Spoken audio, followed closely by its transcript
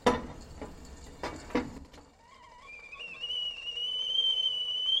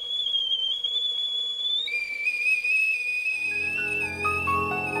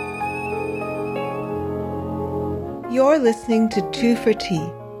You're listening to Two for Tea.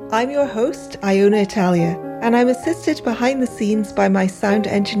 I'm your host, Iona Italia, and I'm assisted behind the scenes by my sound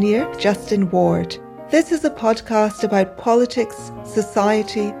engineer, Justin Ward. This is a podcast about politics,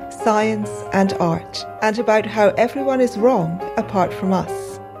 society, science, and art, and about how everyone is wrong apart from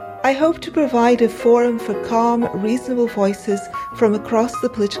us. I hope to provide a forum for calm, reasonable voices from across the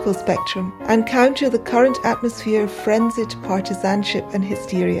political spectrum and counter the current atmosphere of frenzied partisanship and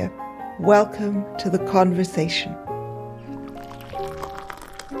hysteria. Welcome to the conversation.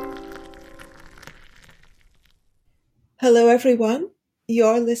 Hello everyone,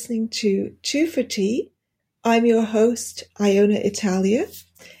 you're listening to Two for Tea. I'm your host, Iona Italia,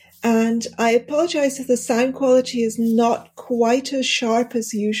 and I apologise if the sound quality is not quite as sharp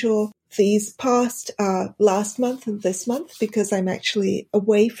as usual these past last month and this month because I'm actually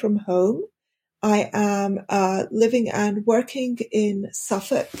away from home. I am living and working in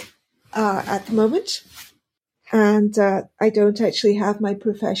Suffolk at the moment, and I don't actually have my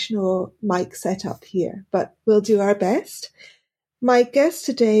professional mic set up here, but we'll do our best. My guest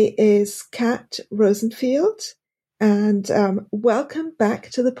today is Kat Rosenfield, and welcome back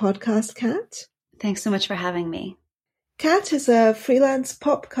to the podcast, Kat. Thanks so much for having me. Kat is a freelance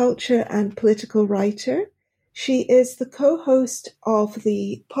pop culture and political writer. She is the co-host of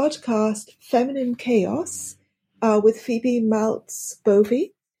the podcast Feminine Chaos with Phoebe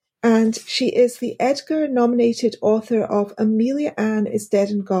Maltz-Bovey. And she is the Edgar-nominated author of Amelia Ann is Dead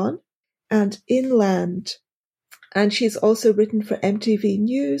and Gone and Inland. And she's also written for MTV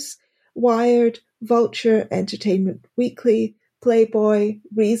News, Wired, Vulture, Entertainment Weekly, Playboy,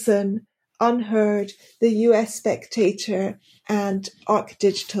 Reason, Unheard, the US Spectator, and Arc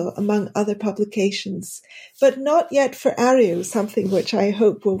Digital, among other publications. But not yet for Ario, something which I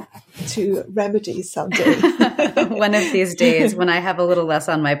hope will to remedy someday. One of these days when I have a little less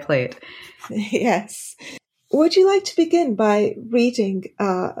on my plate. Yes. Would you like to begin by reading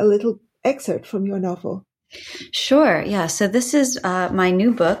a little excerpt from your novel? Sure. Yeah. So this is my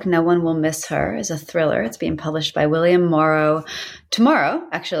new book, No One Will Miss Her, is a thriller. It's being published by William Morrow tomorrow,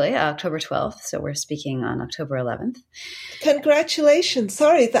 actually, October 12th. So we're speaking on October 11th. Congratulations.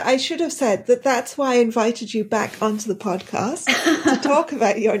 Sorry, that I should have said that's why I invited you back onto the podcast to talk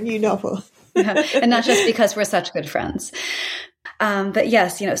about your new novel. And not just because we're such good friends. But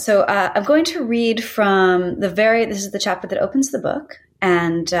yes, so I'm going to read from this is the chapter that opens the book.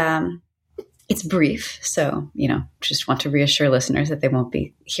 And it's brief, so, just want to reassure listeners that they won't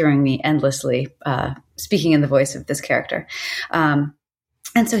be hearing me endlessly speaking in the voice of this character. And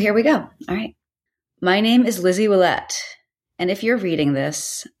so here we go. All right. My name is Lizzie Willette, and if you're reading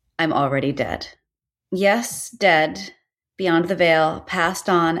this, I'm already dead. Yes, dead, beyond the veil, passed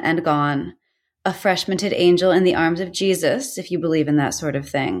on and gone, a fresh minted angel in the arms of Jesus, if you believe in that sort of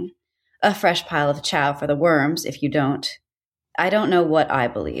thing, a fresh pile of chow for the worms, if you don't. I don't know what I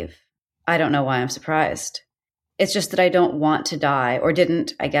believe. I don't know why I'm surprised. It's just that I don't want to die, or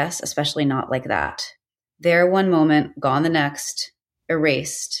didn't, I guess, especially not like that. There one moment, gone the next,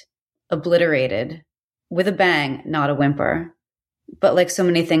 erased, obliterated, with a bang, not a whimper. But like so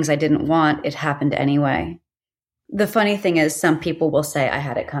many things I didn't want, it happened anyway. The funny thing is, some people will say I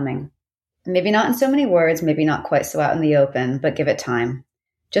had it coming. Maybe not in so many words, maybe not quite so out in the open, but give it time.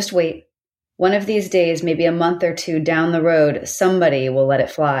 Just wait. One of these days, maybe a month or two down the road, somebody will let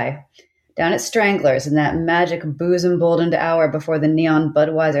it fly. Down at Stranglers in that magic booze-emboldened hour before the neon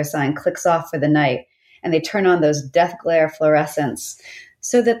Budweiser sign clicks off for the night, and they turn on those death glare fluorescents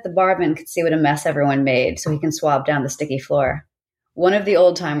so that the barman can see what a mess everyone made so he can swab down the sticky floor. One of the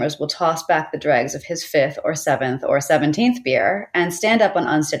old-timers will toss back the dregs of his 5th or 7th or 17th beer and stand up on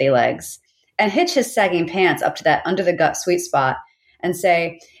unsteady legs and hitch his sagging pants up to that under-the-gut sweet spot and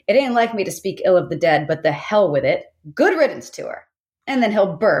say, "It ain't like me to speak ill of the dead, but the hell with it. Good riddance to her." And then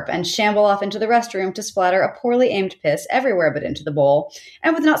he'll burp and shamble off into the restroom to splatter a poorly aimed piss everywhere but into the bowl,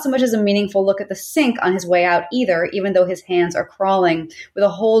 and with not so much as a meaningful look at the sink on his way out either, even though his hands are crawling with a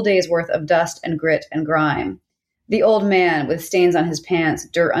whole day's worth of dust and grit and grime. The old man with stains on his pants,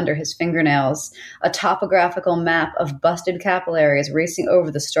 dirt under his fingernails, a topographical map of busted capillaries racing over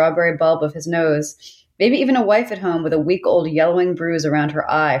the strawberry bulb of his nose, maybe even a wife at home with a week-old yellowing bruise around her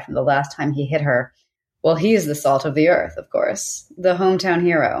eye from the last time he hit her. Well, he's the salt of the earth, of course, the hometown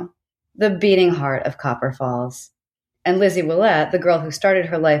hero, the beating heart of Copper Falls. And Lizzie Willette, the girl who started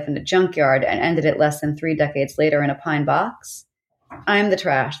her life in a junkyard and ended it less than 3 decades later in a pine box, I'm the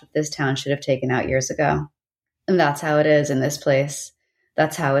trash that this town should have taken out years ago. And that's how it is in this place.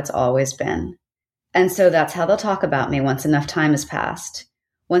 That's how it's always been. And so that's how they'll talk about me once enough time has passed.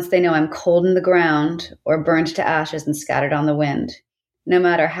 Once they know I'm cold in the ground or burned to ashes and scattered on the wind. No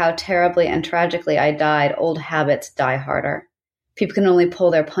matter how terribly and tragically I died, old habits die harder. People can only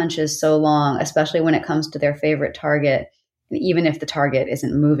pull their punches so long, especially when it comes to their favorite target, even if the target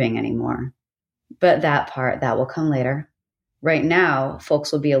isn't moving anymore. But that will come later. Right now,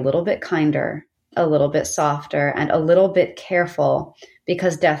 folks will be a little bit kinder, a little bit softer, and a little bit careful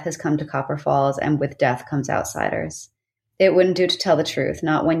because death has come to Copper Falls, and with death comes outsiders. It wouldn't do to tell the truth,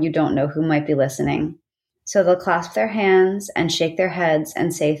 not when you don't know who might be listening. So they'll clasp their hands and shake their heads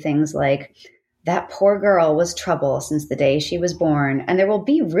and say things like, "That poor girl was trouble since the day she was born," and there will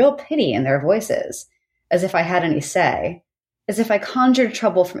be real pity in their voices, as if I had any say, as if I conjured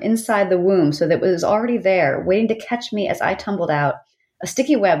trouble from inside the womb so that it was already there, waiting to catch me as I tumbled out, a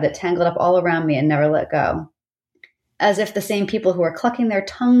sticky web that tangled up all around me and never let go. As if the same people who are clucking their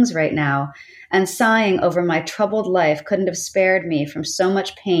tongues right now and sighing over my troubled life couldn't have spared me from so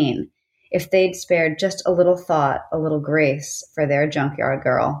much pain if they'd spared just a little thought, a little grace for their junkyard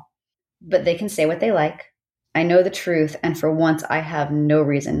girl. But they can say what they like. I know the truth, and for once I have no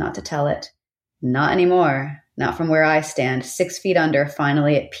reason not to tell it. Not anymore. Not from where I stand, 6 feet under,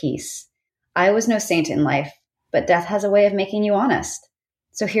 finally at peace. I was no saint in life, but death has a way of making you honest.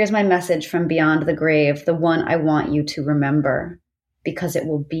 So here's my message from beyond the grave, the one I want you to remember, because it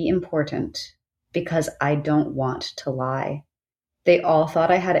will be important, because I don't want to lie. They all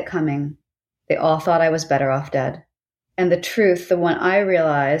thought I had it coming. They all thought I was better off dead. And the truth, the one I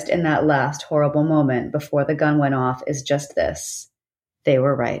realized in that last horrible moment before the gun went off, is just this. They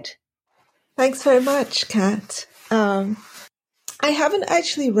were right. Thanks very much, Kat. I haven't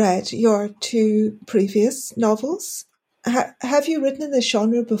actually read your 2 previous novels. Have you written in this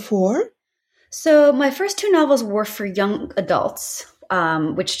genre before? So my first 2 novels were for young adults,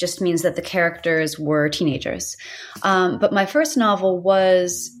 which just means that the characters were teenagers. But my first novel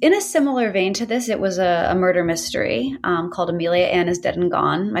was in a similar vein to this. It was a murder mystery called Amelia Ann is Dead and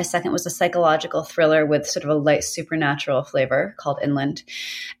Gone. My second was a psychological thriller with sort of a light supernatural flavor called Inland.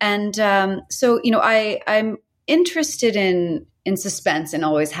 And so, I'm interested in suspense and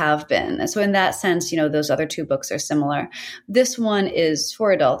always have been. So in that sense, those other 2 books are similar. This one is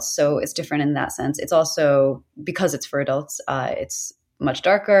for adults, so it's different in that sense. It's also, because it's for adults, it's much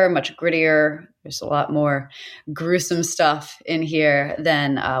darker, much grittier. There's a lot more gruesome stuff in here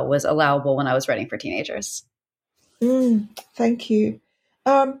than was allowable when I was writing for teenagers. Thank you.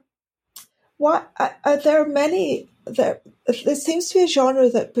 What are there many that there seems to be a genre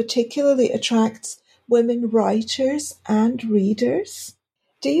that particularly attracts women writers and readers?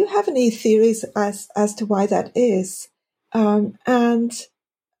 Do you have any theories as to why that is? And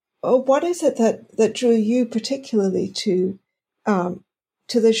what is it that drew you particularly to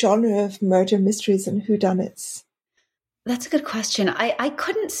the genre of murder mysteries and whodunits? That's a good question. I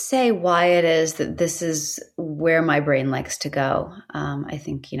couldn't say why it is that this is where my brain likes to go. I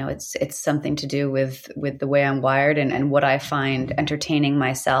think, it's something to do with the way I'm wired and what I find entertaining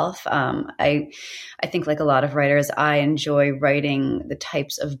myself. I think, like a lot of writers, I enjoy writing the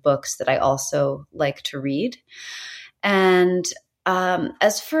types of books that I also like to read. And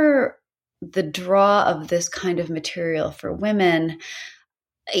as for the draw of this kind of material for women,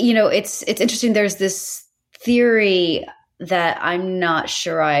 it's interesting. There's this theory that I'm not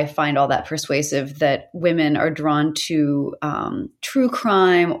sure I find all that persuasive, that women are drawn to true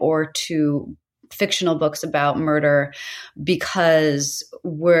crime or to fictional books about murder because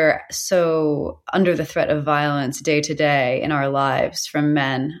we're so under the threat of violence day to day in our lives from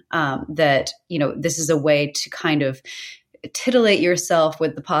men that, this is a way to kind of titillate yourself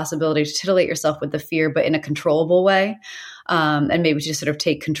with the possibility, to titillate yourself with the fear, but in a controllable way. And maybe just sort of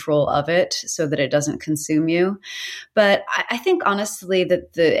take control of it so that it doesn't consume you. But I think, honestly,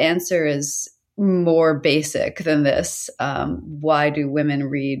 that the answer is more basic than this. Why do women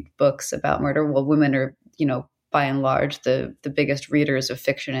read books about murder? Well, women are, by and large, the biggest readers of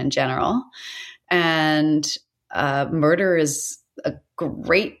fiction in general. And murder is a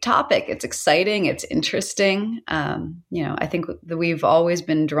great topic. It's exciting. It's interesting. I think that we've always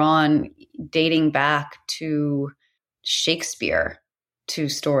been drawn, dating back to Shakespeare, to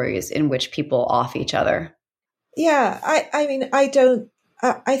stories in which people off each other. Yeah, I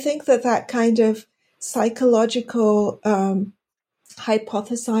think that kind of psychological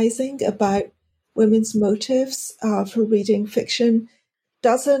hypothesizing about women's motives for reading fiction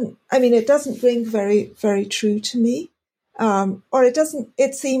doesn't ring very, very true to me. Or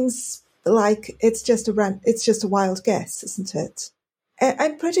it seems like it's just a wild guess, isn't it?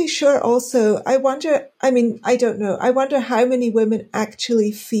 I'm pretty sure also, I wonder how many women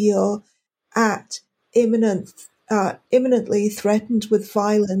actually feel imminently threatened with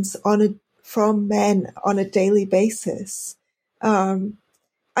violence from men on a daily basis.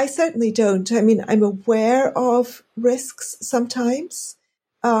 I certainly don't. I mean, I'm aware of risks sometimes,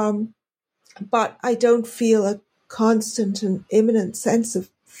 but I don't feel a constant and imminent sense of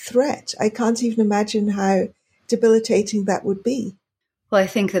threat. I can't even imagine how debilitating that would be. Well, I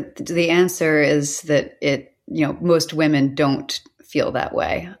think that the answer is that most women don't feel that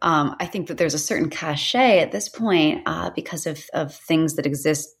way. I think that there's a certain cachet at this point because of things that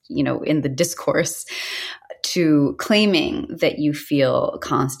exist, in the discourse, to claiming that you feel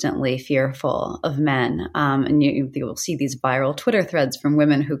constantly fearful of men. And you will see these viral Twitter threads from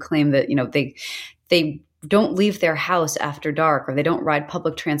women who claim that, they don't leave their house after dark, or they don't ride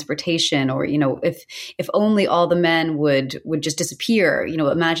public transportation, or, if only all the men would just disappear,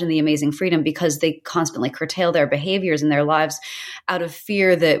 imagine the amazing freedom, because they constantly curtail their behaviors in their lives out of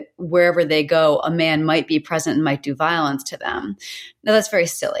fear that wherever they go, a man might be present and might do violence to them. Now, that's very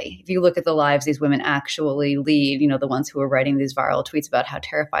silly. If you look at the lives these women actually lead, the ones who are writing these viral tweets about how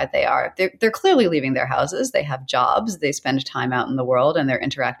terrified they are, they're clearly leaving their houses. They have jobs. They spend time out in the world, and they're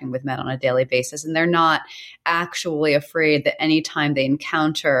interacting with men on a daily basis. And they're not actually afraid that anytime they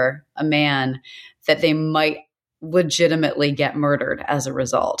encounter a man that they might legitimately get murdered as a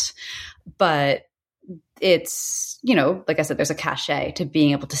result. But it's, like I said, there's a cachet to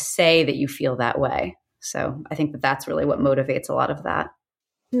being able to say that you feel that way. So I think that that's really what motivates a lot of that.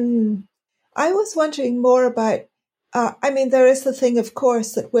 I was wondering more about, there is the thing, of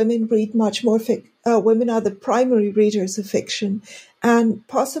course, that women read much more, women are the primary readers of fiction, and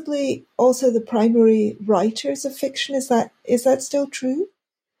possibly also the primary writers of fiction. Is that still true?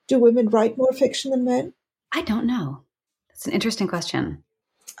 Do women write more fiction than men? I don't know. That's an interesting question.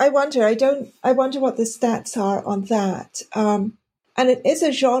 I wonder what the stats are on that. And it is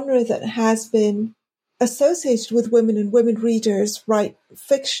a genre that has been associated with women, and women readers write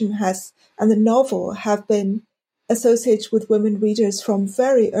fiction and the novel have been associated with women readers from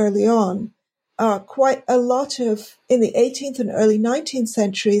very early on. Quite a lot in the 18th and early 19th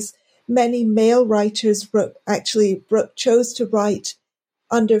centuries, many male writers chose to write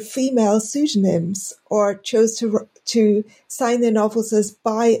under female pseudonyms, or chose to sign their novels as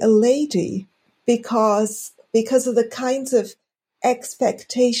by a lady because of the kinds of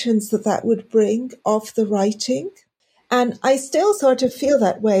expectations that would bring of the writing. And I still sort of feel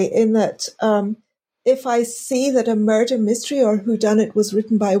that way, in that if I see that a murder mystery or whodunit was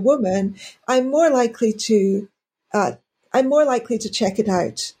written by a woman, I'm more likely to check it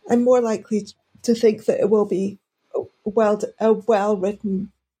out. I'm more likely to think that it will be a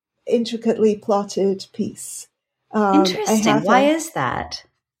well-written, intricately plotted piece. Interesting. Why is that?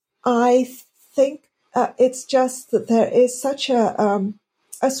 I think it's just that there is such a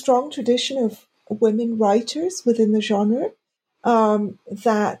strong tradition of women writers within the genre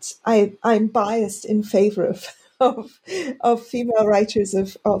that I'm biased in favor of female writers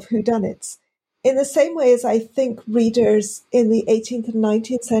of whodunits. In the same way as I think readers in the 18th and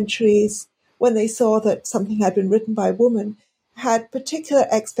 19th centuries, when they saw that something had been written by a woman, had particular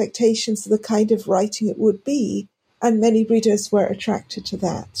expectations of the kind of writing it would be, and many readers were attracted to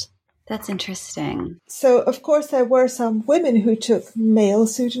that. That's interesting. So, of course, there were some women who took male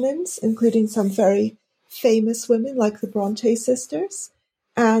pseudonyms, including some very famous women like the Bronte sisters.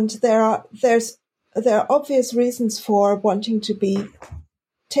 And there are obvious reasons for wanting to be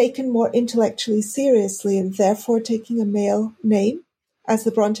taken more intellectually seriously, and therefore taking a male name, as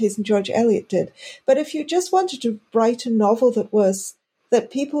the Brontes and George Eliot did. But if you just wanted to write a novel that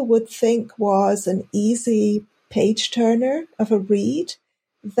people would think was an easy page turner of a read,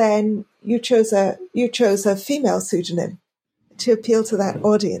 then you chose a female pseudonym to appeal to that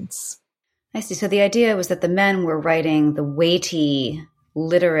audience. I see. So the idea was that the men were writing the weighty,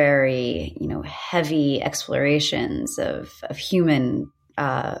 literary, heavy explorations of human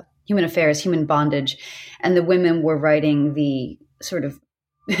affairs, human bondage, and the women were writing the sort of,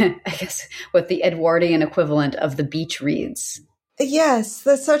 I guess, what the Edwardian equivalent of the beach reads. Yes,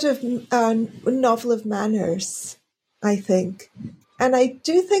 the sort of novel of manners, I think. And I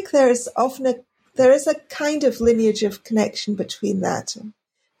do think there is a kind of lineage of connection between that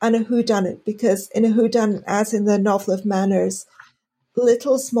and a whodunit, because in a whodunit, as in the novel of manners,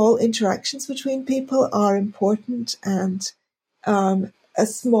 little small interactions between people are important, and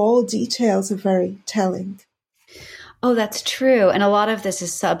small details are very telling. Oh, that's true. And a lot of this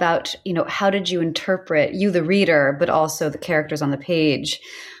is about, how did you interpret, you the reader, but also the characters on the page,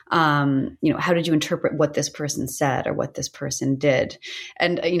 how did you interpret what this person said or what this person did?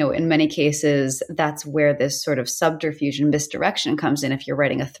 And, in many cases, that's where this sort of subterfuge and misdirection comes in. If you're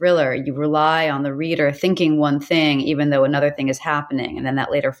writing a thriller, you rely on the reader thinking one thing, even though another thing is happening. And then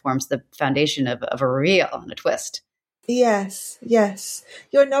that later forms the foundation of a reveal and a twist. Yes, yes.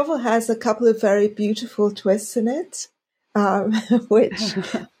 Your novel has a couple of very beautiful twists in it, which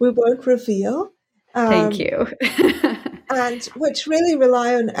we won't reveal, Thank um, you. and which really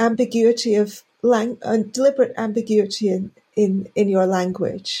rely on ambiguity of deliberate ambiguity in your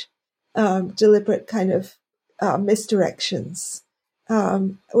language, deliberate kind of misdirections,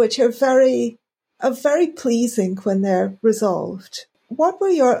 which are very pleasing when they're resolved. What are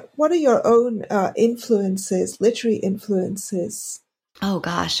your own influences, literary influences? Oh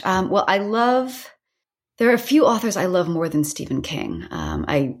gosh. Well, there are a few authors I love more than Stephen King.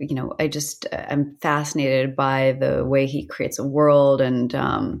 I'm fascinated by the way he creates a world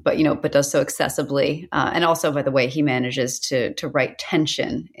but does so accessibly. And also by the way he manages to write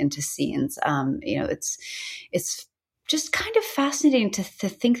tension into scenes. It's just kind of fascinating to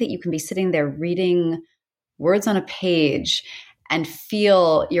think that you can be sitting there reading words on a page and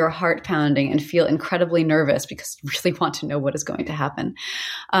feel your heart pounding and feel incredibly nervous because you really want to know what is going to happen.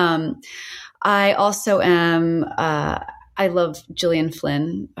 I also I love Gillian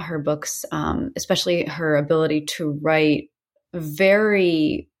Flynn, her books, especially her ability to write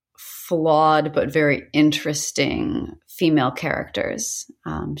very flawed but very interesting female characters.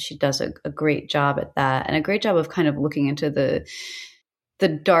 She does a great job at that, and a great job of kind of looking into the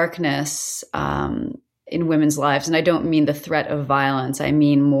darkness in women's lives. And I don't mean the threat of violence. I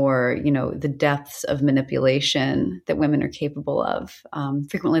mean more, the depths of manipulation that women are capable of.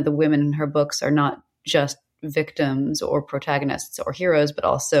 Frequently, the women in her books are not just victims or protagonists or heroes, but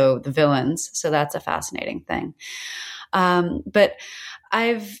also the villains. So that's a fascinating thing. But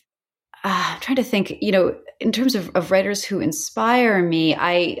I'm trying to think, in terms of writers who inspire me,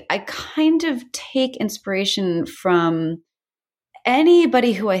 I kind of take inspiration from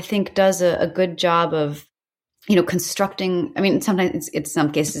anybody who I think does a good job of, constructing. I mean, sometimes in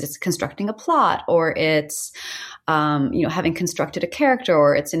some cases it's constructing a plot, or it's, having constructed a character,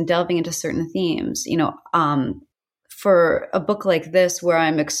 or it's in delving into certain themes. For a book like this, where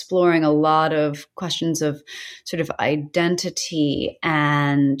I'm exploring a lot of questions of sort of identity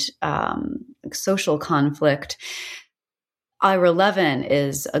and social conflict, Ira Levin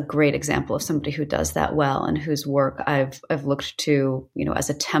is a great example of somebody who does that well, and whose work I've looked to, as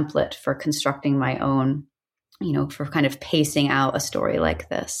a template for constructing my own, for kind of pacing out a story like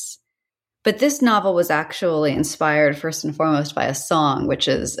this. But this novel was actually inspired first and foremost by a song, which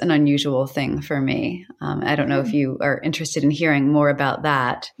is an unusual thing for me. I don't know if you are interested in hearing more about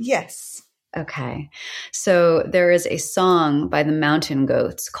that. Yes. Okay. So there is a song by the Mountain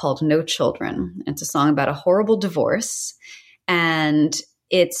Goats called No Children. It's a song about a horrible divorce. And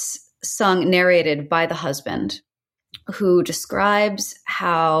it's narrated by the husband, who describes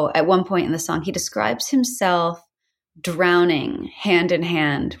how, at one point in the song, he describes himself drowning hand in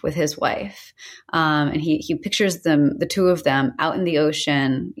hand with his wife. And he pictures the two of them out in the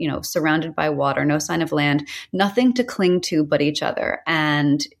ocean, surrounded by water, no sign of land, nothing to cling to but each other.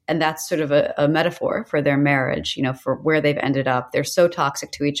 And that's sort of a metaphor for their marriage, for where they've ended up. They're so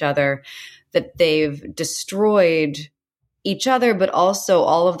toxic to each other that they've destroyed each other, but also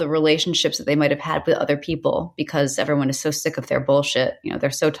all of the relationships that they might have had with other people, because everyone is so sick of their bullshit.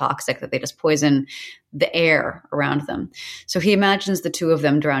 They're so toxic that they just poison the air around them. So he imagines the two of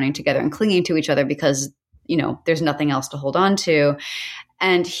them drowning together and clinging to each other because, there's nothing else to hold on to.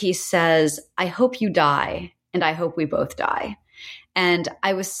 And he says, I hope you die, and I hope we both die. And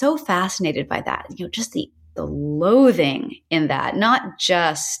I was so fascinated by that, just the loathing in that, not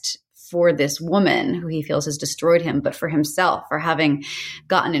just for this woman who he feels has destroyed him, but for himself, for having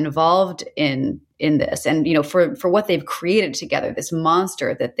gotten involved in this, and for what they've created together, this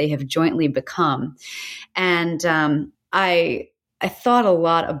monster that they have jointly become. And I thought a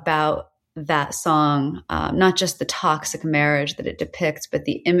lot about that song, not just the toxic marriage that it depicts, but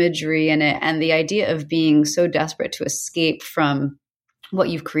the imagery in it, and the idea of being so desperate to escape from what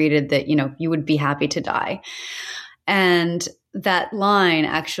you've created that you would be happy to die. And that line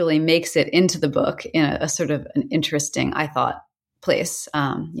actually makes it into the book in a sort of an interesting, I thought, place.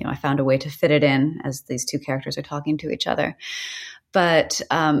 I found a way to fit it in as these two characters are talking to each other. But,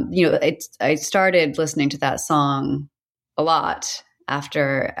 I started listening to that song a lot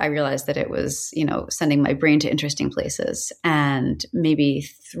after I realized that it was, sending my brain to interesting places. And maybe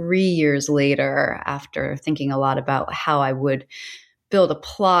 3 years later, after thinking a lot about how I would build a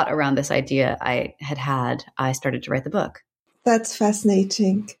plot around this idea I started to write the book. That's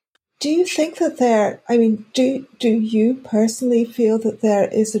fascinating. Do you think that do you personally feel that there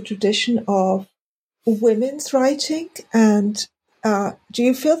is a tradition of women's writing? And do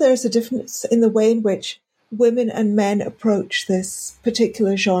you feel there's a difference in the way in which women and men approach this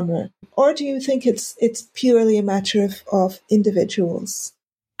particular genre? or do you think it's purely a matter of individuals?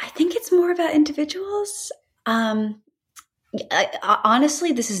 I think it's more about individuals.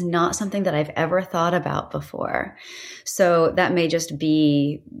 Honestly, this is not something that I've ever thought about before. So that may just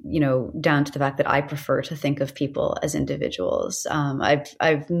be, down to the fact that I prefer to think of people as individuals.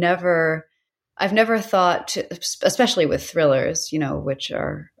 I've never thought, especially with thrillers, which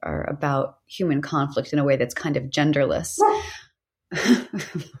are about human conflict in a way that's kind of genderless.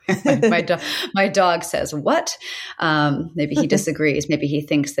 my dog says, "What?" Maybe he disagrees. Maybe he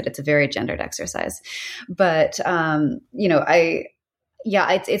thinks that it's a very gendered exercise. But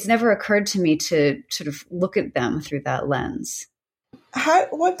it's never occurred to me to sort of look at them through that lens.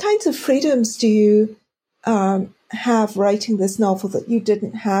 What kinds of freedoms do you have writing this novel that you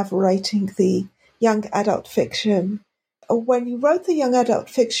didn't have writing the young adult fiction? When you wrote the young adult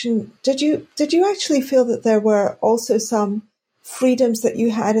fiction, did you actually feel that there were also some freedoms that you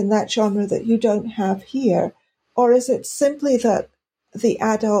had in that genre that you don't have here? Or is it simply that the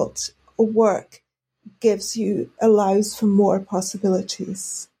adult work allows for more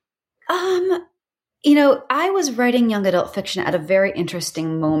possibilities? I was writing young adult fiction at a very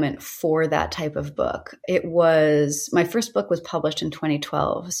interesting moment for that type of book. My first book was published in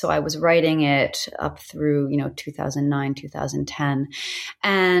 2012. So I was writing it up through, 2009, 2010.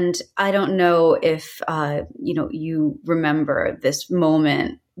 And I don't know if, you remember this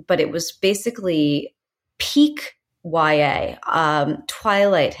moment, but it was basically peak YA.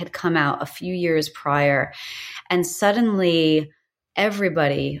 Twilight had come out a few years prior, and suddenly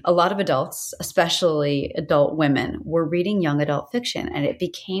everybody, a lot of adults, especially adult women, were reading young adult fiction. And it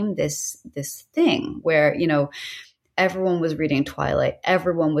became this thing where, everyone was reading Twilight.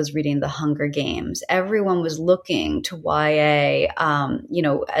 Everyone was reading The Hunger Games. Everyone was looking to YA,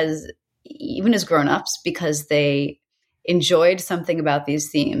 even as grown-ups, because they enjoyed something about these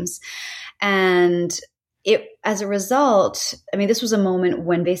themes. And as a result, this was a moment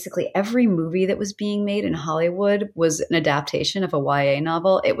when basically every movie that was being made in Hollywood was an adaptation of a YA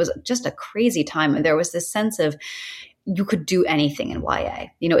novel. It was just a crazy time. And there was this sense of you could do anything in YA.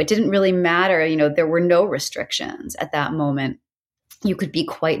 It didn't really matter. There were no restrictions at that moment. You could be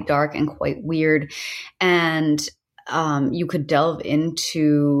quite dark and quite weird. And you could delve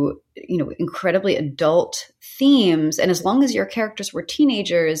into, incredibly adult themes. And as long as your characters were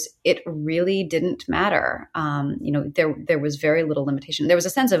teenagers, it really didn't matter. There was very little limitation. There was a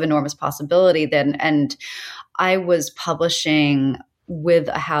sense of enormous possibility then. And I was publishing with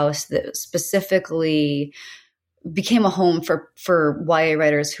a house that specifically became a home for YA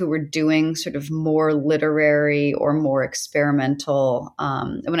writers who were doing sort of more literary or more experimental.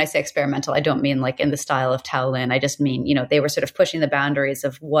 And when I say experimental, I don't mean like in the style of Tao Lin. I just mean, they were sort of pushing the boundaries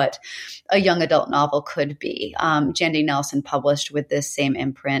of what a young adult novel could be. Jandy Nelson published with this same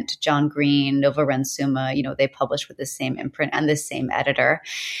imprint. John Green, Nova Ren Suma, they published with this same imprint and this same editor.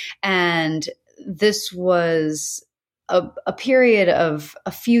 And this was a period of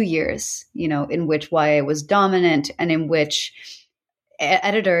a few years, in which YA was dominant and in which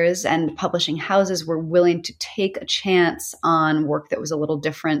editors and publishing houses were willing to take a chance on work that was a little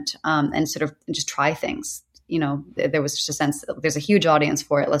different, and sort of just try things. There was just a sense that there's a huge audience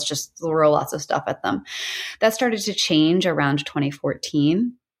for it. Let's just throw lots of stuff at them. That started to change around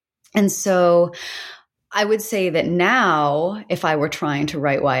 2014. And so I would say that now, if I were trying to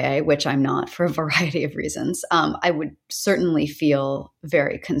write YA, which I'm not for a variety of reasons, I would certainly feel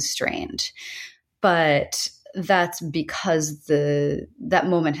very constrained. But that's because that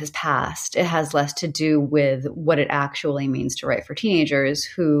moment has passed. It has less to do with what it actually means to write for teenagers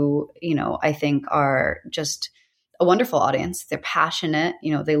who, I think are just a wonderful audience. They're passionate,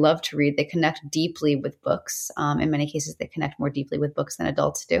 they love to read. They connect deeply with books. In many cases, they connect more deeply with books than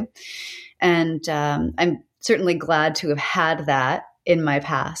adults do. And I'm certainly glad to have had that in my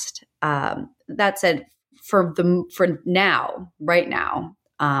past. That said, for now, right now,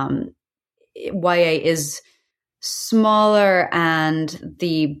 YA is smaller and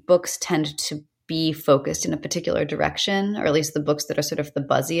the books tend to be focused in a particular direction, or at least the books that are sort of the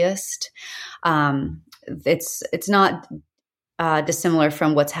buzziest. It's not dissimilar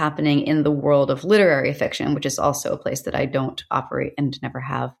from what's happening in the world of literary fiction, which is also a place that I don't operate and never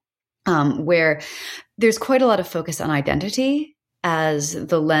have, where there's quite a lot of focus on identity as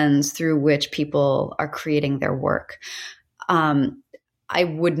the lens through which people are creating their work. I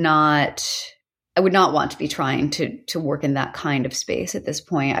would not want to be trying to work in that kind of space at this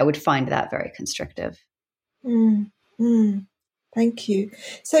point. I would find that very constrictive. Thank you.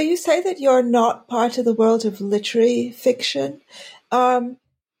 So you say that you're not part of the world of literary fiction. I've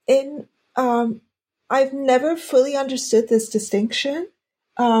never fully understood this distinction.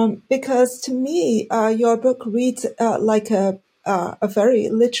 because to me, your book reads like a very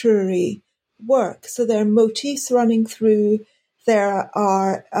literary work. So there are motifs running through. There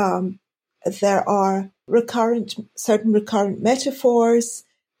are certain recurrent metaphors.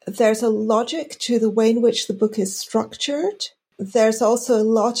 There's a logic to the way in which the book is structured. There's also a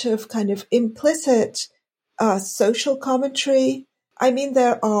lot of kind of implicit social commentary. I mean,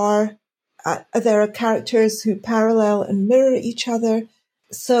 there are characters who parallel and mirror each other.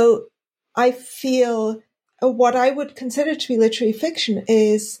 So I feel what I would consider to be literary fiction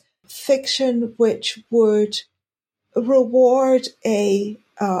is fiction which would reward a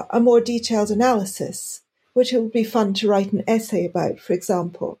more detailed analysis, which it would be fun to write an essay about, for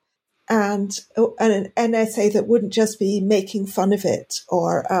example, and an essay that wouldn't just be making fun of it,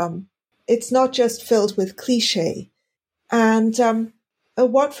 or it's not just filled with cliche. And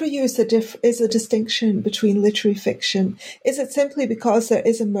what for you is a distinction between literary fiction? Is it simply because there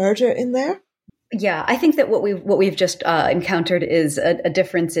is a murder in there? Yeah, I think that what we've just encountered is a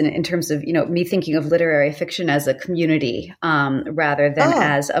difference in terms of, me thinking of literary fiction as a community rather than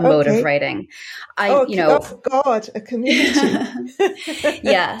as a mode of writing. Oh God, a community.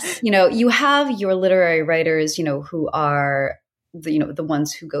 Yes, you have your literary writers, who are the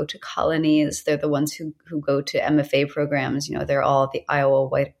ones who go to colonies. They're the ones who go to MFA programs. They're all at the Iowa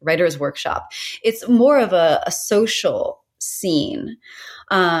Writers Workshop. It's more of a social scene.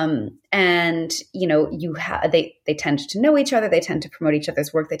 And they tend to know each other. They tend to promote each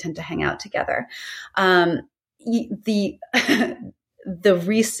other's work. They tend to hang out together. The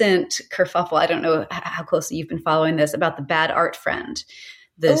recent kerfuffle, I don't know how closely you've been following this, about the bad art friend.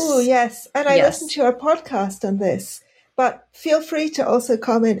 Oh, yes. And I listened to our podcast on this, but feel free to also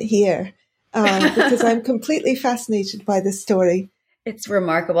comment here because I'm completely fascinated by this story. It's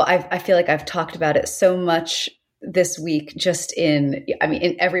remarkable. I feel like I've talked about it so much this week, just in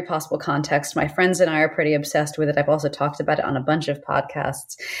every possible context. My friends and I are pretty obsessed with it. I've also talked about it on a bunch of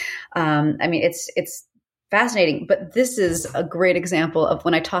podcasts. It's fascinating, but this is a great example of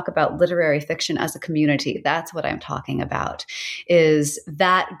when I talk about literary fiction as a community. That's what I'm talking about, is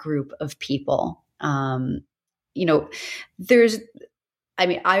that group of people. I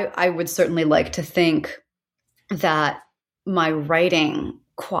would certainly like to think that my writing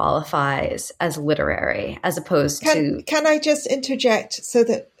qualifies as literary as opposed to... Can I just interject so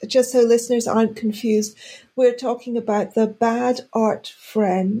listeners aren't confused? We're talking about the bad art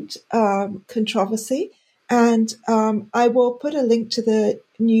friend controversy. And I will put a link to the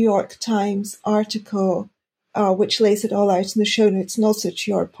New York Times article, which lays it all out in the show notes, and also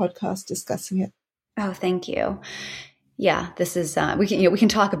to your podcast discussing it. Oh, thank you. Yeah, this is we can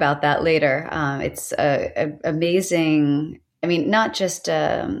talk about that later. It's amazing. Not just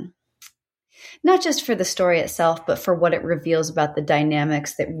for the story itself, but for what it reveals about the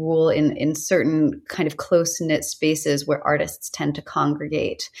dynamics that rule in certain kind of close-knit spaces where artists tend to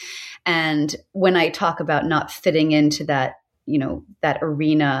congregate. And when I talk about not fitting into that, that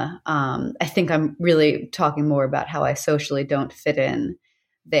arena, I think I'm really talking more about how I socially don't fit in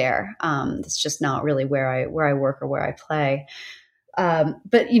there. It's just not really where I work or where I play.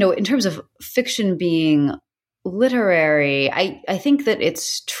 But in terms of fiction being literary, I think that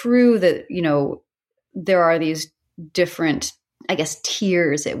it's true that, there are these different, I guess,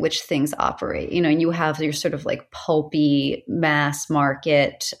 tiers at which things operate. You have your sort of like pulpy mass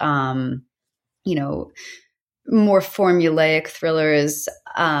market, more formulaic thrillers.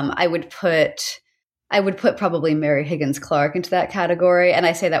 I would put probably Mary Higgins Clark into that category. And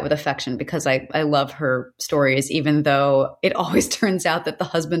I say that with affection because I love her stories, even though it always turns out that the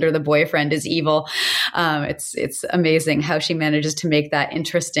husband or the boyfriend is evil. It's amazing how she manages to make that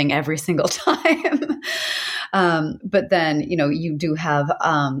interesting every single time. But then, you do have,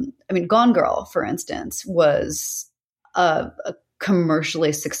 Gone Girl, for instance, was a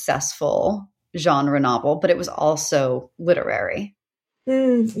commercially successful genre novel, but it was also literary.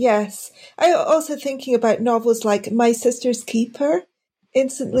 Yes. I also thinking about novels like My Sister's Keeper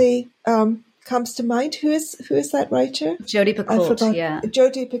instantly comes to mind. Who is that writer? Jodi Picoult, yeah.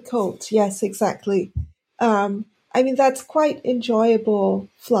 Jodi Picoult, yes, exactly. That's quite enjoyable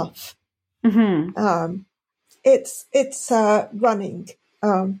fluff. Mm-hmm. It's running,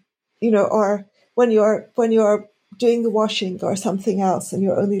 or when you're doing the washing or something else and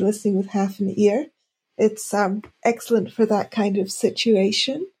you're only listening with half an ear. It's excellent for that kind of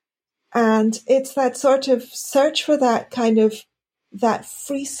situation. And it's that sort of search for that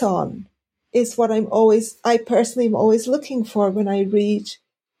frisson is what I personally am always looking for when I read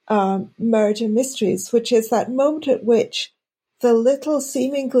murder mysteries, which is that moment at which the little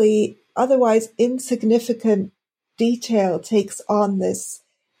seemingly otherwise insignificant detail takes on this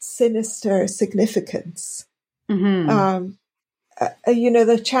sinister significance. Mm-hmm.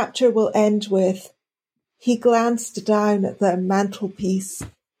 The chapter will end with, he glanced down at the mantelpiece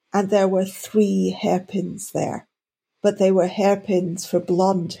and there were 3 hairpins there, but they were hairpins for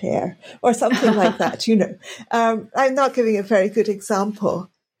blonde hair or something like that, I'm not giving a very good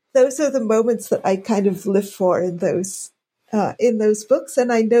example. Those are the moments that I kind of live for in those books.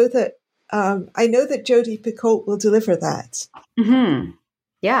 And I know that Jodi Picoult will deliver that. Mm-hmm.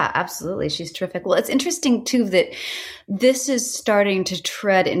 Yeah, absolutely. She's terrific. Well, it's interesting too that this is starting to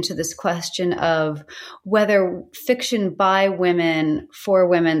tread into this question of whether fiction by women for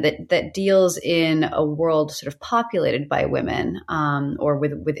women that deals in a world sort of populated by women, or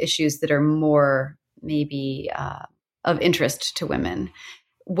with issues that are more maybe of interest to women,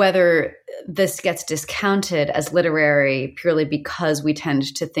 whether this gets discounted as literary purely because we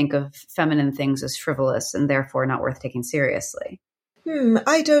tend to think of feminine things as frivolous and therefore not worth taking seriously.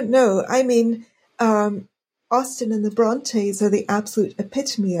 I don't know. I mean, Austen and the Brontes are the absolute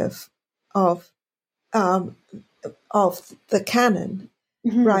epitome of the canon,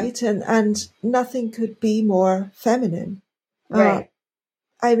 mm-hmm. right? And nothing could be more feminine, right?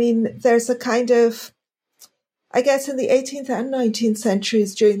 I mean, there's a kind of, I guess, in the 18th and 19th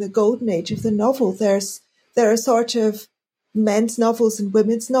centuries, during the golden age of the novel, there are sort of men's novels and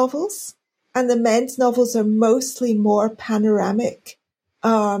women's novels. And the men's novels are mostly more panoramic,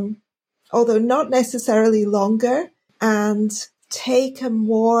 although not necessarily longer, and take a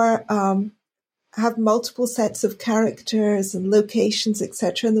more, have multiple sets of characters and locations,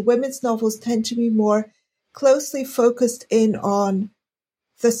 etc. And the women's novels tend to be more closely focused in on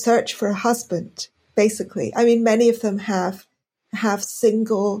the search for a husband, basically. I mean, many of them have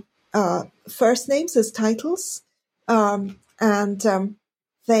single first names as titles, and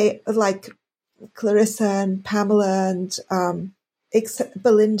they like Clarissa and Pamela and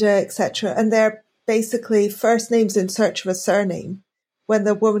Belinda, etc. And they're basically first names in search of a surname. When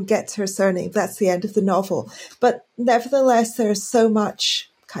the woman gets her surname, that's the end of the novel. But nevertheless, there's so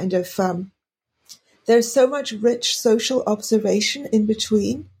much kind of, there's so much rich social observation in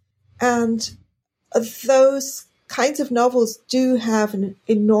between. And those kinds of novels do have an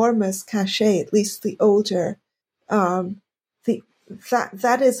enormous cachet, at least the older.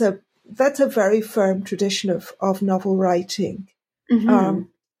 That's a very firm tradition of novel writing. Mm-hmm.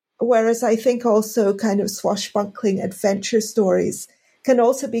 Whereas I think also kind of swashbuckling adventure stories can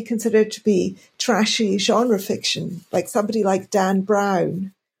also be considered to be trashy genre fiction, like somebody like Dan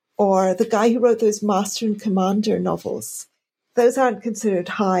Brown or the guy who wrote those Master and Commander novels. Those aren't considered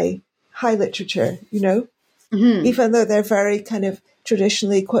high literature, mm-hmm. even though they're very kind of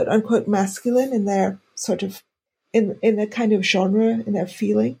traditionally quote unquote masculine in their sort of in a kind of genre, in their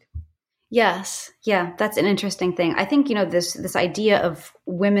feeling. Yes. Yeah. That's an interesting thing. I think, this idea of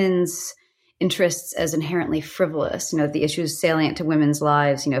women's interests as inherently frivolous, the issues salient to women's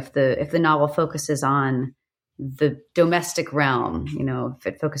lives, if the novel focuses on the domestic realm, if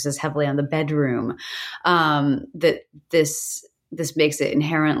it focuses heavily on the bedroom, that this makes it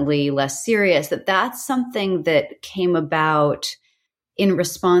inherently less serious, that's something that came about in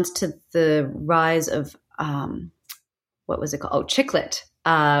response to the rise of, what was it called? Oh, chick lit.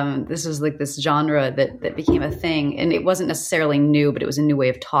 This was like this genre that became a thing, and it wasn't necessarily new, but it was a new way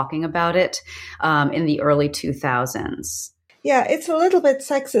of talking about it in the early 2000s. Yeah, it's a little bit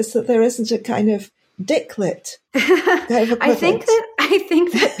sexist that there isn't a kind of dicklit. I think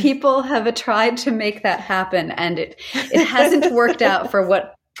that people have tried to make that happen, and it hasn't worked out for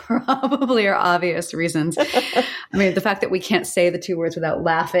what probably are obvious reasons. I mean, the fact that we can't say the two words without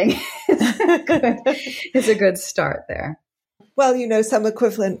laughing is a good start there. Well, some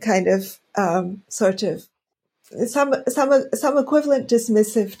equivalent kind of sort of some equivalent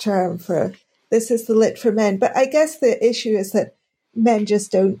dismissive term for this is the lit for men. But I guess the issue is that men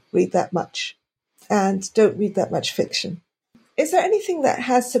just don't read that much and don't read that much fiction. Is there anything that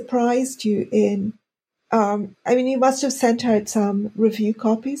has surprised you in? You must have sent out some review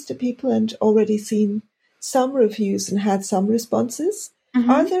copies to people and already seen some reviews and had some responses.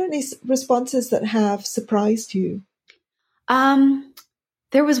 Mm-hmm. Are there any responses that have surprised you?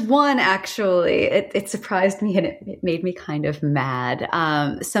 There was one actually, it surprised me and it made me kind of mad.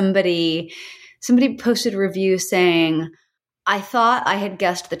 Somebody posted a review saying, I thought I had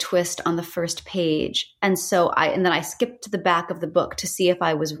guessed the twist on the first page. And then I skipped to the back of the book to see if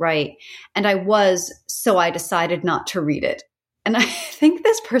I was right. And I was, so I decided not to read it. And I think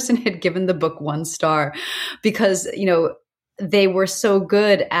this person had given the book 1 star because, they were so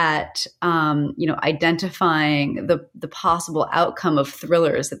good at, identifying the possible outcome of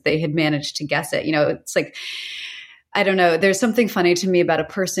thrillers that they had managed to guess it. It's like I don't know. There's something funny to me about a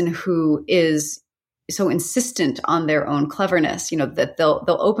person who is so insistent on their own cleverness, that they'll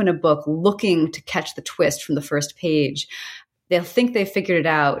open a book looking to catch the twist from the first page. They'll think they figured it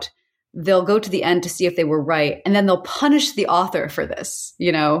out. They'll go to the end to see if they were right. And then they'll punish the author for this.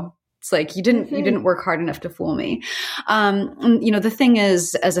 It's like, you didn't work hard enough to fool me. The thing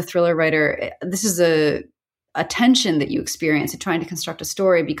is, as a thriller writer, this is a tension that you experience in trying to construct a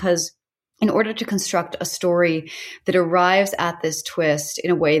story, because in order to construct a story that arrives at this twist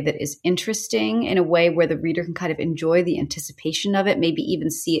in a way that is interesting, in a way where the reader can kind of enjoy the anticipation of it, maybe even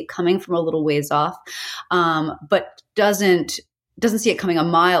see it coming from a little ways off, but doesn't see it coming a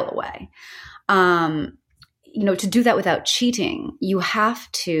mile away. To do that without cheating, you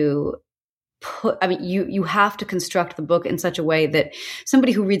have to you have to construct the book in such a way that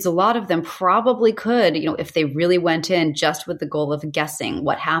somebody who reads a lot of them probably could, if they really went in just with the goal of guessing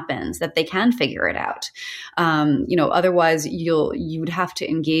what happens, that they can figure it out. Otherwise you would have to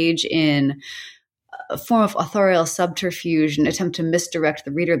engage in a form of authorial subterfuge and attempt to misdirect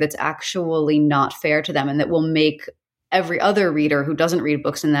the reader that's actually not fair to them, and that will make every other reader who doesn't read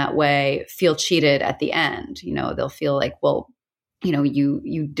books in that way feel cheated at the end. They'll feel like, well,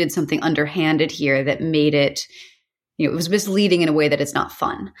 you did something underhanded here that made it, it was misleading in a way that it's not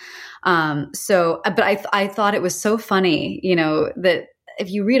fun. But I thought it was so funny, that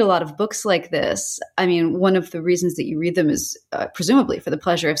if you read a lot of books like this, one of the reasons that you read them is presumably for the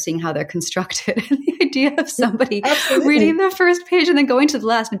pleasure of seeing how they're constructed. And the idea of somebody reading the first page and then going to the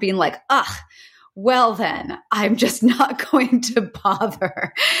last and being like, well, then I'm just not going to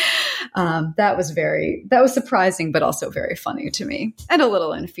bother. That was surprising, but also very funny to me and a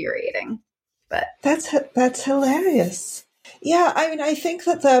little infuriating. But that's hilarious. Yeah, I think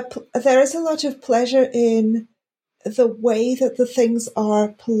that there is a lot of pleasure in the way that the things are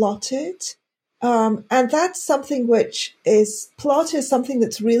plotted. And that's something plot is something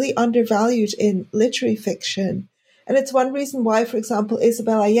that's really undervalued in literary fiction. And it's one reason why, for example,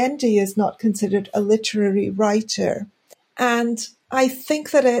 Isabel Allende is not considered a literary writer. And I think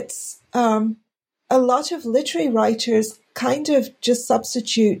that it's a lot of literary writers kind of just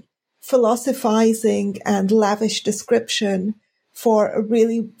substitute philosophizing and lavish description for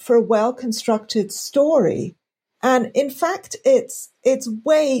a well-constructed story. And in fact, it's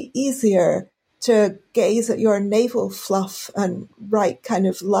way easier to gaze at your navel fluff and write kind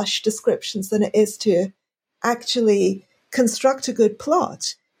of lush descriptions than it is to actually construct a good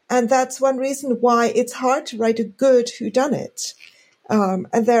plot. And that's one reason why it's hard to write a good whodunit. And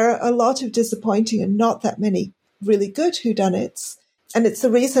there are a lot of disappointing and not that many really good whodunits. And it's the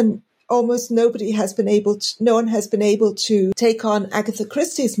reason almost no one has been able to take on Agatha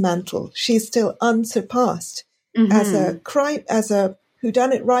Christie's mantle. She's still unsurpassed as a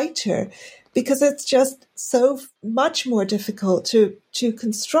whodunit writer, because it's just so much more difficult to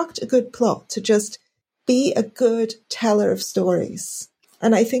construct a good plot, to just be a good teller of stories.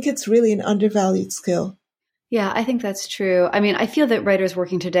 And I think it's really an undervalued skill. Yeah, I think that's true. I feel that writers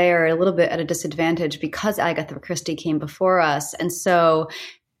working today are a little bit at a disadvantage because Agatha Christie came before us. And so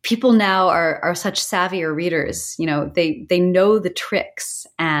people now are such savvier readers. They know the tricks.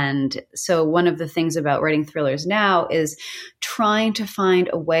 And so one of the things about writing thrillers now is trying to find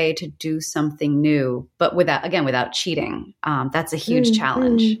a way to do something new, but without cheating. That's a huge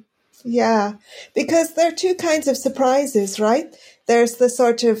challenge. Yeah, because there are two kinds of surprises, right? There's the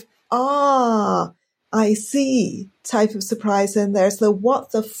sort of, I see type of surprise, and there's the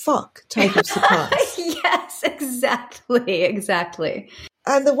what the fuck type of surprise. Yes, exactly.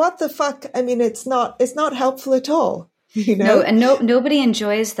 And the what the fuck, it's not helpful at all. No, and nobody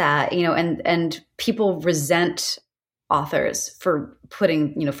enjoys that, and people resent authors for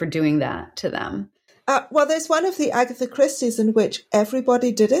for doing that to them. Well, there's one of the Agatha Christie's in which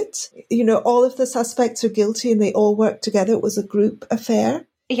everybody did it. All of the suspects are guilty and they all work together. It was a group affair.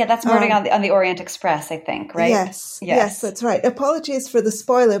 Yeah, that's Murder on the Orient Express, I think, right? Yes, that's right. Apologies for the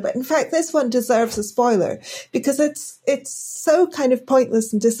spoiler, but in fact, this one deserves a spoiler because it's so kind of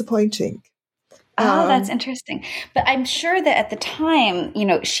pointless and disappointing. That's interesting. But I'm sure that at the time,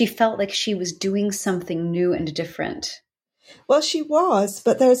 she felt like she was doing something new and different. Well, she was,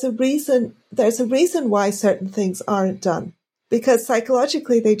 but there's a reason why certain things aren't done, because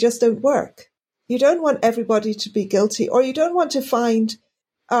psychologically they just don't work. You don't want everybody to be guilty, or you don't want to find,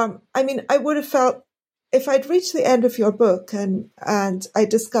 I would have felt if I'd reached the end of your book and I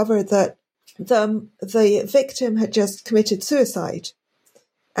discovered that the victim had just committed suicide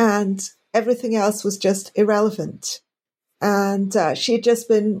and everything else was just irrelevant, and she had just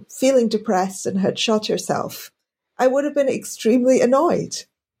been feeling depressed and had shot herself, I would have been extremely annoyed,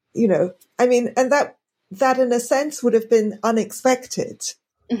 and that in a sense would have been unexpected,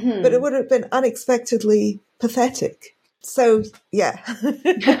 but it would have been unexpectedly pathetic. So yeah,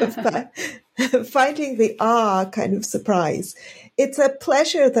 finding the kind of surprise. It's a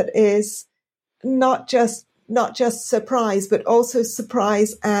pleasure that is not just surprise, but also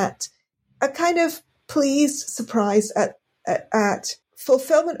surprise at a kind of pleased surprise at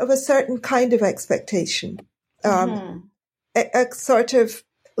fulfillment of a certain kind of expectation, a sort of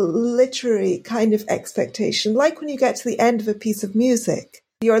literary kind of expectation. Like when you get to the end of a piece of music,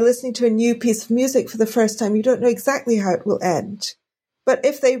 you're listening to a new piece of music for the first time. You don't know exactly how it will end. But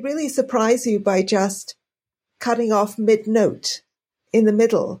if they really surprise you by just cutting off mid-note in the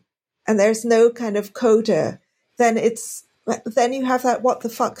middle, and there's no kind of coda, then you have that what the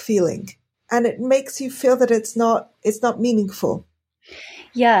fuck feeling. And it makes you feel that it's not meaningful.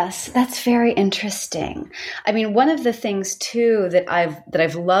 Yes, that's very interesting. I mean, one of the things too that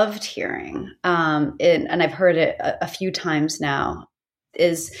I've loved hearing, and I've heard it a few times now,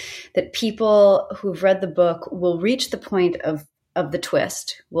 is that people who've read the book will reach the point of the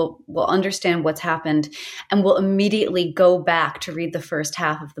twist, will understand what's happened, and will immediately go back to read the first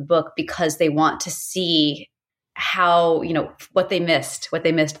half of the book because they want to see how, what they missed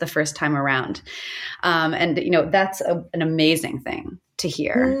the first time around. And that's an amazing thing to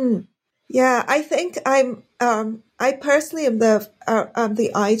hear. Yeah, I think I personally am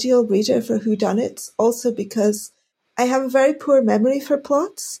the ideal reader for whodunits, also because I have a very poor memory for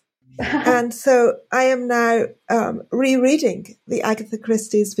plots. And so I am now rereading the Agatha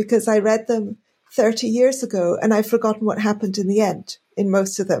Christie's because I read them 30 years ago and I've forgotten what happened in the end in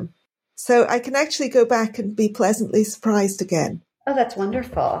most of them. So I can actually go back and be pleasantly surprised again. Oh, that's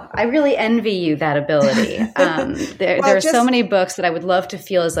wonderful. I really envy you that ability. There are so many books that I would love to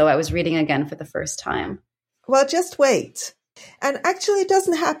feel as though I was reading again for the first time. Well, just wait. And actually, it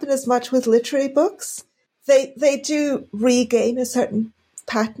doesn't happen as much with literary books. They do regain a certain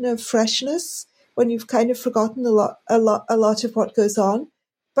pattern of freshness when you've kind of forgotten a lot of what goes on.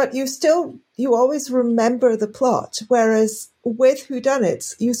 But you always remember the plot. Whereas with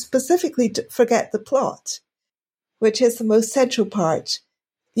whodunits, you specifically forget the plot, which is the most central part.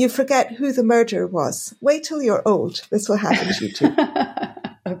 You forget who the murderer was. Wait till you're old. This will happen to you too.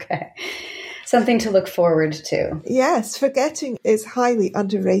 Okay. Something to look forward to. Yes, forgetting is highly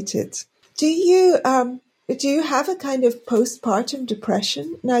underrated. Do you have a kind of postpartum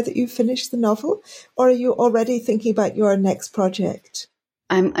depression now that you've finished the novel? Or are you already thinking about your next project?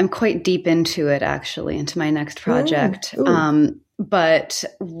 I'm quite deep into it, actually, into my next project. But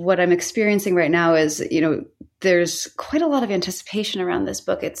what I'm experiencing right now is, there's quite a lot of anticipation around this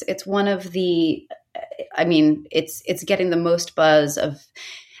book. It's one of the, it's getting the most buzz of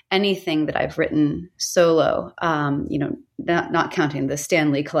anything that I've written solo, not counting the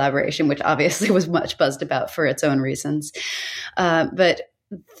Stan Lee collaboration, which obviously was much buzzed about for its own reasons. But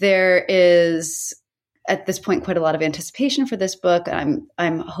there is, at this point, quite a lot of anticipation for this book.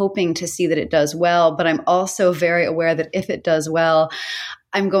 I'm hoping to see that it does well, but I'm also very aware that if it does well,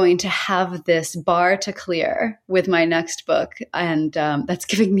 I'm going to have this bar to clear with my next book. And that's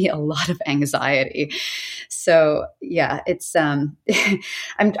giving me a lot of anxiety. So yeah, it's, I'm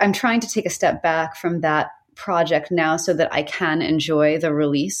trying to take a step back from that project now so that I can enjoy the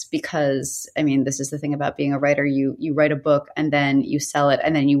release, because this is the thing about being a writer. You write a book and then you sell it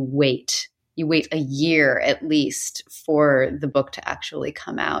and then you wait a year at least for the book to actually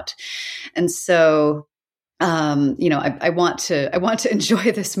come out. And so, I want to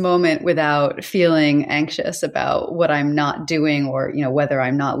enjoy this moment without feeling anxious about what I'm not doing or, whether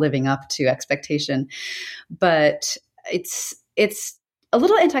I'm not living up to expectation. But it's a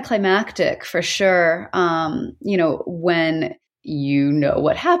little anticlimactic for sure. When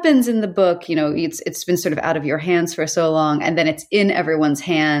what happens in the book, it's been sort of out of your hands for so long, and then it's in everyone's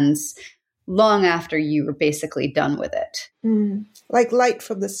hands long after you were basically done with it. Like light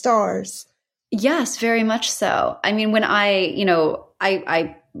from the stars. Yes, very much so. When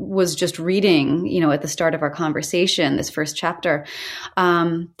I was just reading, at the start of our conversation, this first chapter,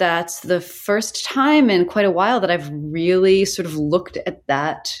 that's the first time in quite a while that I've really sort of looked at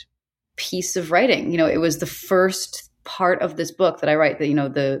that piece of writing. It was the first part of this book that I write,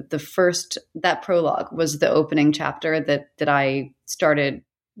 that prologue was the opening chapter that I started.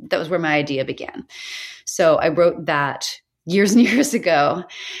 That was where my idea began. So I wrote that years and years ago,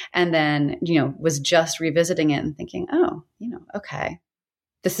 and then, was just revisiting it and thinking, okay,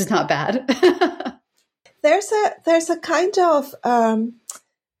 this is not bad. There's a kind of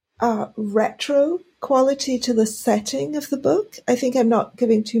retro quality to the setting of the book. I think I'm not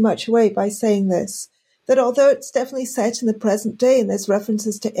giving too much away by saying this, that although it's definitely set in the present day and there's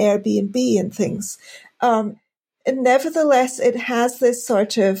references to Airbnb and things, And nevertheless, it has this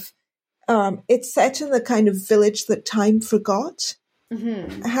sort of, it's set in the kind of village that time forgot.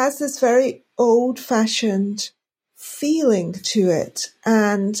 Mm-hmm. It has this very old-fashioned feeling to it.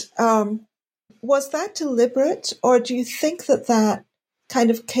 And was that deliberate, or do you think that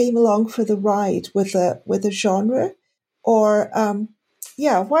kind of came along for the ride with the genre? Or,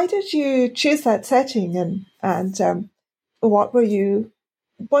 why did you choose that setting, and what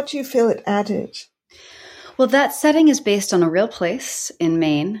do you feel it added? Well, that setting is based on a real place in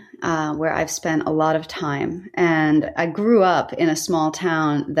Maine, where I've spent a lot of time. And I grew up in a small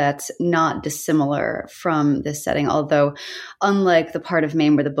town that's not dissimilar from this setting, although unlike the part of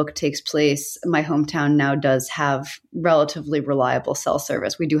Maine where the book takes place, my hometown now does have relatively reliable cell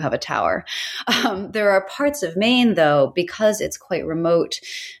service. We do have a tower. There are parts of Maine, though, because it's quite remote,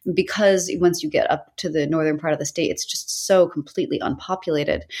 because once you get up to the northern part of the state, it's just so completely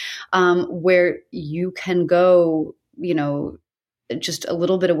unpopulated, where you can go, just a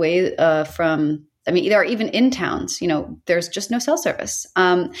little bit away from, there are even in towns, there's just no cell service.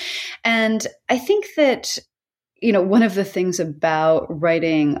 And I think that, one of the things about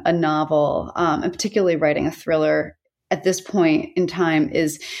writing a novel, and particularly writing a thriller at this point in time,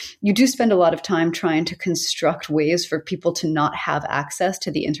 is you do spend a lot of time trying to construct ways for people to not have access to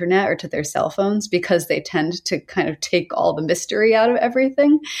the internet or to their cell phones, because they tend to kind of take all the mystery out of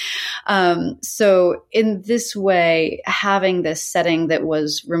everything. So in this way, having this setting that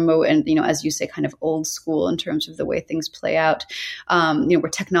was remote and, as you say, kind of old school in terms of the way things play out, where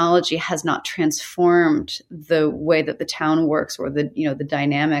technology has not transformed the way that the town works, or the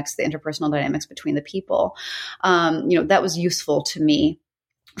dynamics, the interpersonal dynamics between the people, that was useful to me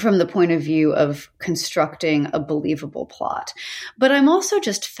from the point of view of constructing a believable plot. But I'm also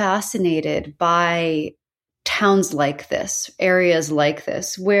just fascinated by towns like this, areas like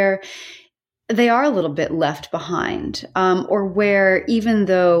this, where they are a little bit left behind, or where, even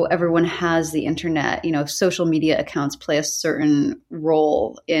though everyone has the internet, social media accounts play a certain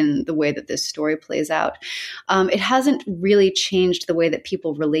role in the way that this story plays out. It hasn't really changed the way that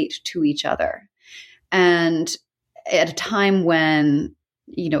people relate to each other. And at a time when,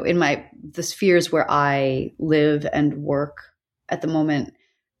 in the spheres where I live and work at the moment,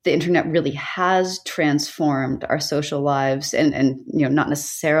 the internet really has transformed our social lives, and not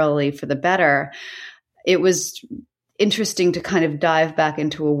necessarily for the better. It was interesting to kind of dive back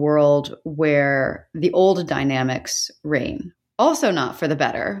into a world where the old dynamics reign, also not for the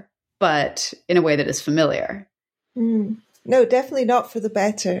better, but in a way that is familiar. No, definitely not for the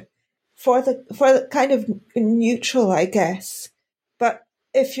better. For the kind of neutral, I guess. But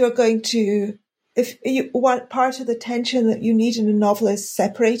if you want, part of the tension that you need in a novel is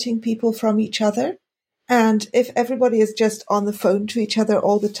separating people from each other. And if everybody is just on the phone to each other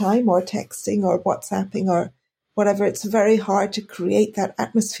all the time, or texting or WhatsApping or whatever, it's very hard to create that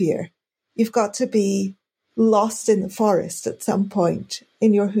atmosphere. You've got to be lost in the forest at some point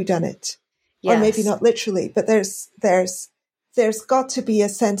in your whodunit. Yes. Or maybe not literally, but there's got to be a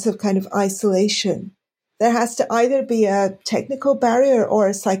sense of kind of isolation. There has to either be a technical barrier or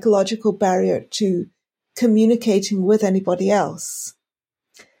a psychological barrier to communicating with anybody else.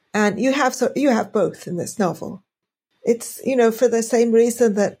 And you have both in this novel. It's, for the same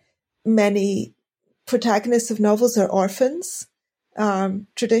reason that many protagonists of novels are orphans.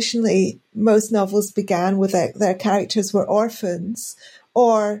 Traditionally, most novels began with their characters were orphans,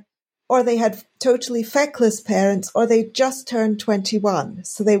 or they had totally feckless parents, or they just turned 21.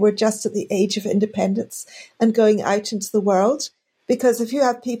 So they were just at the age of independence and going out into the world. Because if you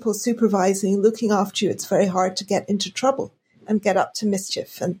have people supervising, looking after you, it's very hard to get into trouble and get up to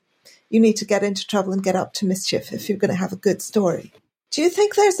mischief. And you need to get into trouble and get up to mischief if you're going to have a good story. Do you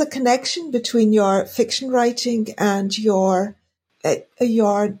think there's a connection between your fiction writing and your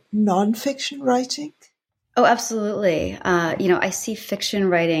nonfiction writing? Oh, absolutely. I see fiction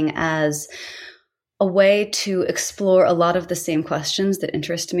writing as a way to explore a lot of the same questions that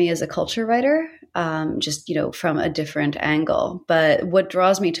interest me as a culture writer, just, from a different angle. But what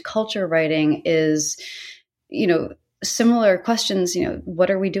draws me to culture writing is, similar questions,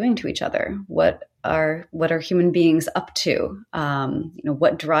 what are we doing to each other? What are human beings up to?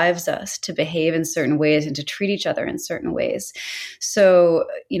 What drives us to behave in certain ways and to treat each other in certain ways? So,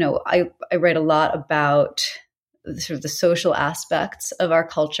 I write a lot about sort of the social aspects of our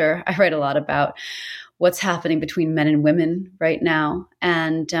culture. I write a lot about what's happening between men and women right now.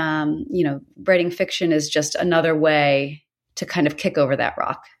 And, writing fiction is just another way to kind of kick over that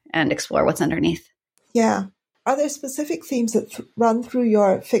rock and explore what's underneath. Yeah. Are there specific themes that run through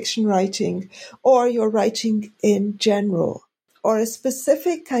your fiction writing or your writing in general? or a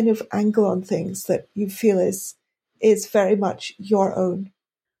specific kind of angle on things that you feel is very much your own?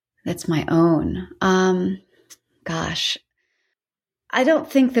 That's my own. Gosh, I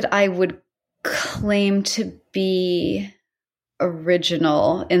don't think that I would claim to be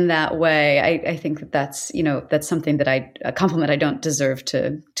original in that way. I think that that's something that a compliment I don't deserve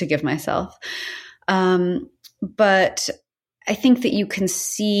to give myself. But I think that you can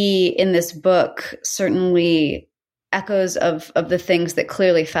see in this book certainly echoes of the things that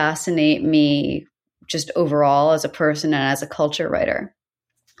clearly fascinate me just overall as a person and as a culture writer.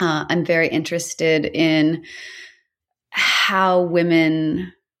 I'm very interested in how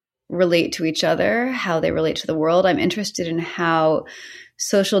women relate to each other, how they relate to the world. I'm interested in how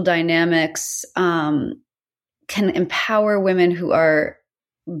social dynamics can empower women who are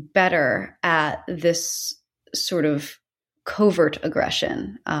better at this sort of covert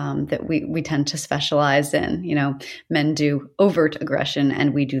aggression that we tend to specialize in. Men do overt aggression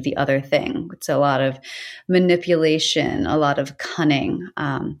and we do the other thing. It's a lot of manipulation, a lot of cunning.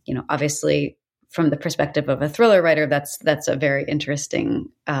 Obviously from the perspective of a thriller writer, that's a very interesting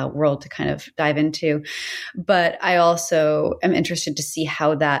world to kind of dive into. But I also am interested to see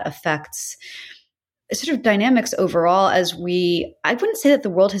how that affects sort of dynamics overall I wouldn't say that the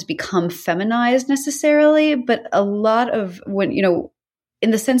world has become feminized necessarily, but a lot of when,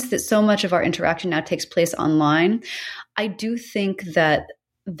 in the sense that so much of our interaction now takes place online, I do think that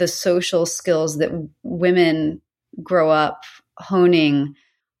the social skills that women grow up honing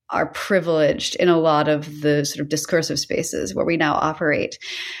are privileged in a lot of the sort of discursive spaces where we now operate.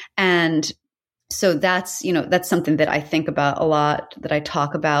 And so that's something that I think about a lot, that I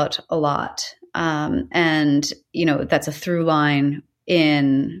talk about a lot. And that's a through line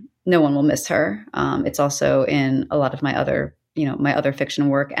in No One Will Miss Her. It's also in a lot of my other fiction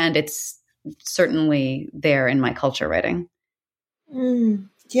work, and it's certainly there in my culture writing.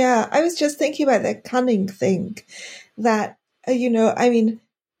 Yeah, I was just thinking about that cunning thing that,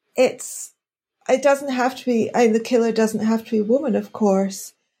 it doesn't have to be, the killer doesn't have to be a woman, of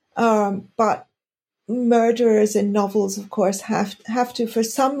course, but murderers in novels, of course, have to, for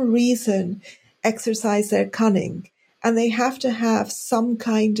some reason, exercise their cunning, and they have to have some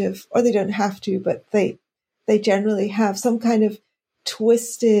kind of, or they don't have to, but they generally have some kind of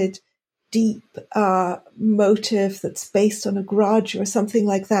twisted, deep motive that's based on a grudge or something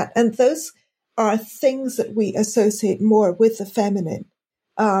like that. And those are things that we associate more with the feminine,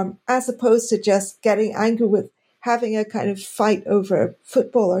 as opposed to just getting angry with having a kind of fight over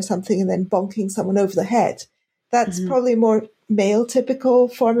football or something and then bonking someone over the head. That's probably a more male typical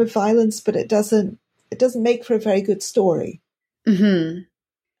form of violence, but it doesn't make for a very good story. Mm-hmm.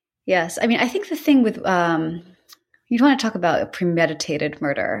 Yes. I mean, I think the thing with, you'd want to talk about a premeditated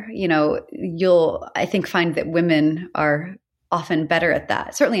murder, you'll, I think, find that women are often better at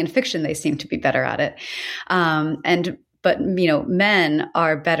that. Certainly in fiction, they seem to be better at it. But men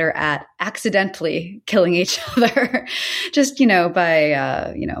are better at accidentally killing each other, just, by,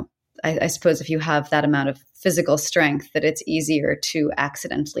 I suppose if you have that amount of physical strength, that it's easier to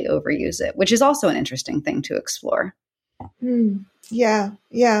accidentally overuse it, which is also an interesting thing to explore. Yeah.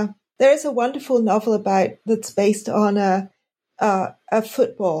 There is a wonderful novel that's based on a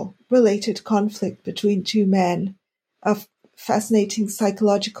football-related conflict between two men, a fascinating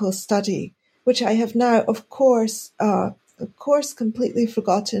psychological study, which I have now, of course, completely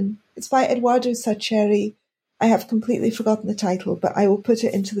forgotten. It's by Eduardo Sacheri. I have completely forgotten the title, but I will put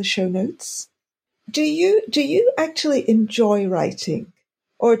it into the show notes. Do you actually enjoy writing,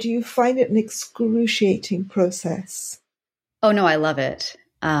 or do you find it an excruciating process? Oh no, I love it.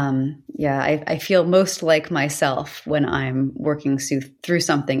 I feel most like myself when I'm working through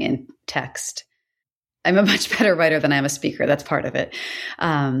something in text. I'm a much better writer than I am a speaker. That's part of it.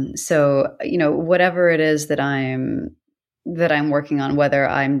 So, whatever it is that I'm working on, whether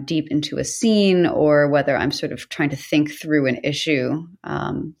I'm deep into a scene or whether I'm sort of trying to think through an issue,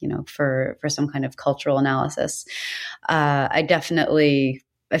 for some kind of cultural analysis, I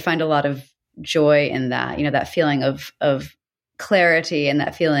find a lot of joy in that, that feeling of clarity and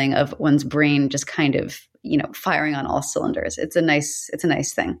that feeling of one's brain just kind of, firing on all cylinders. It's a nice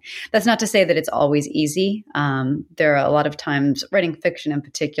thing. That's not to say that it's always easy. There are a lot of times writing fiction in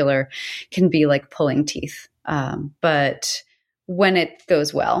particular can be like pulling teeth. But when it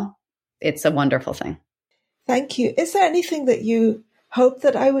goes well, it's a wonderful thing. Thank you. Is there anything that you hope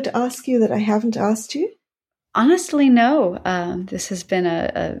that I would ask you that I haven't asked you? Honestly, no. This has been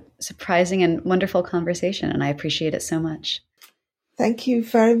a surprising and wonderful conversation, and I appreciate it so much. Thank you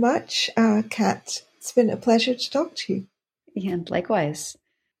very much, Kat. It's been a pleasure to talk to you. And likewise.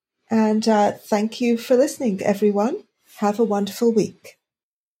 And thank you for listening, everyone. Have a wonderful week.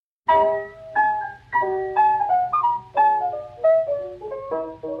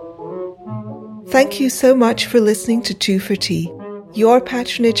 Thank you so much for listening to Two for Tea. Your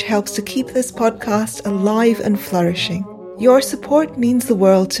patronage helps to keep this podcast alive and flourishing. Your support means the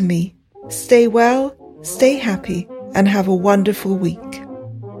world to me. Stay well, stay happy, and have a wonderful week.